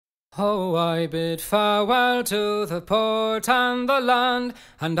Oh, I bid farewell to the port and the land,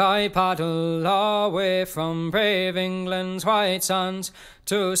 and I paddle away from brave England's white sands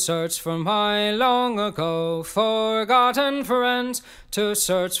to search for my long ago forgotten friends, to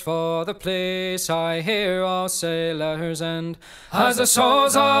search for the place I hear all sailors end. As the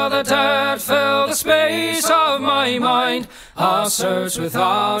souls of the dead fill the space of my mind, I'll search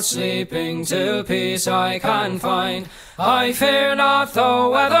without sleeping till peace I can find. I fear not the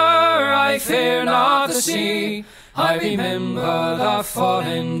weather, I fear not the sea. I remember the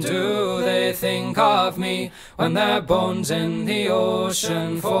fallen, do they think of me, when their bones in the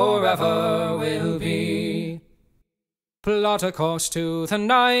ocean forever will be. Plot a course to the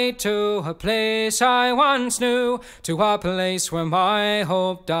night, to a place I once knew, to a place where my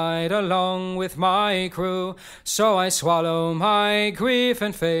hope died along with my crew. So I swallow my grief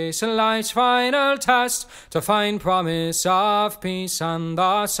and face life's final test, to find promise of peace and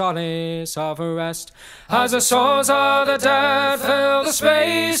the solace of rest. As the souls of the dead fill the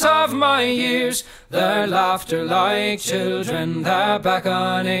space of my years, their laughter like children, their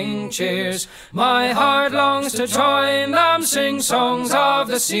beckoning cheers, my heart longs to join them, sing songs of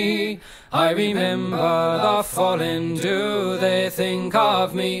the sea. I remember the fallen, do they think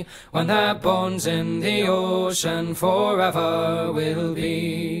of me, when their bones in the ocean forever will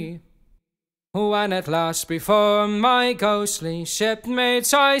be. When at last before my ghostly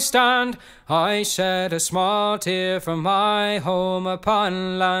shipmates I stand, I shed a small tear from my home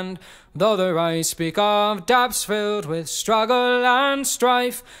upon land. Though their eyes speak of depths filled with struggle and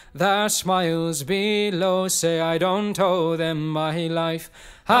strife, their smiles below say I don't owe them my life.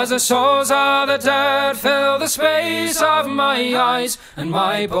 As the souls of the dead fill the space of my eyes, and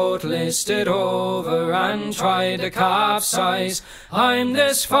my boat listed over and tried to capsize, I'm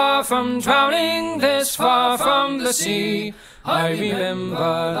this far from drowning, this far from the sea. I remember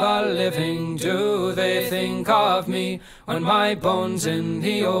the living, do they think of me, when my bones in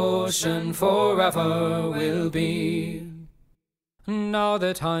the ocean forever will be. Now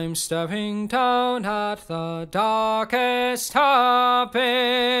that I'm staring down at the darkest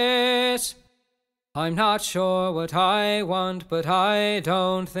abyss, I'm not sure what I want, but I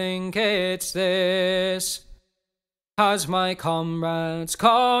don't think it's this. As my comrades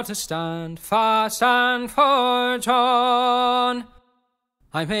call to stand fast and forlorn,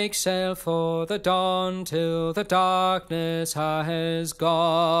 I make sail for the dawn till the darkness has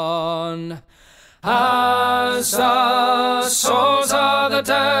gone. As the souls of the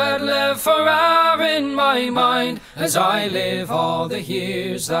dead live forever in my mind, as I live all the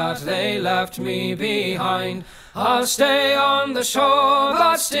years that they left me behind, I'll stay on the shore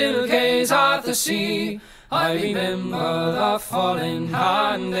but still gaze at the sea. I remember the fallen,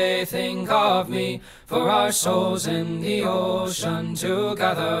 and they think of me, for our souls in the ocean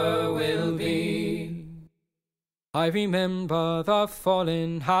together will be. I remember the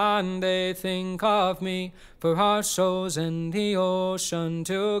fallen, and they think of me, for our souls in the ocean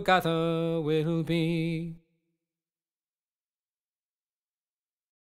together will be.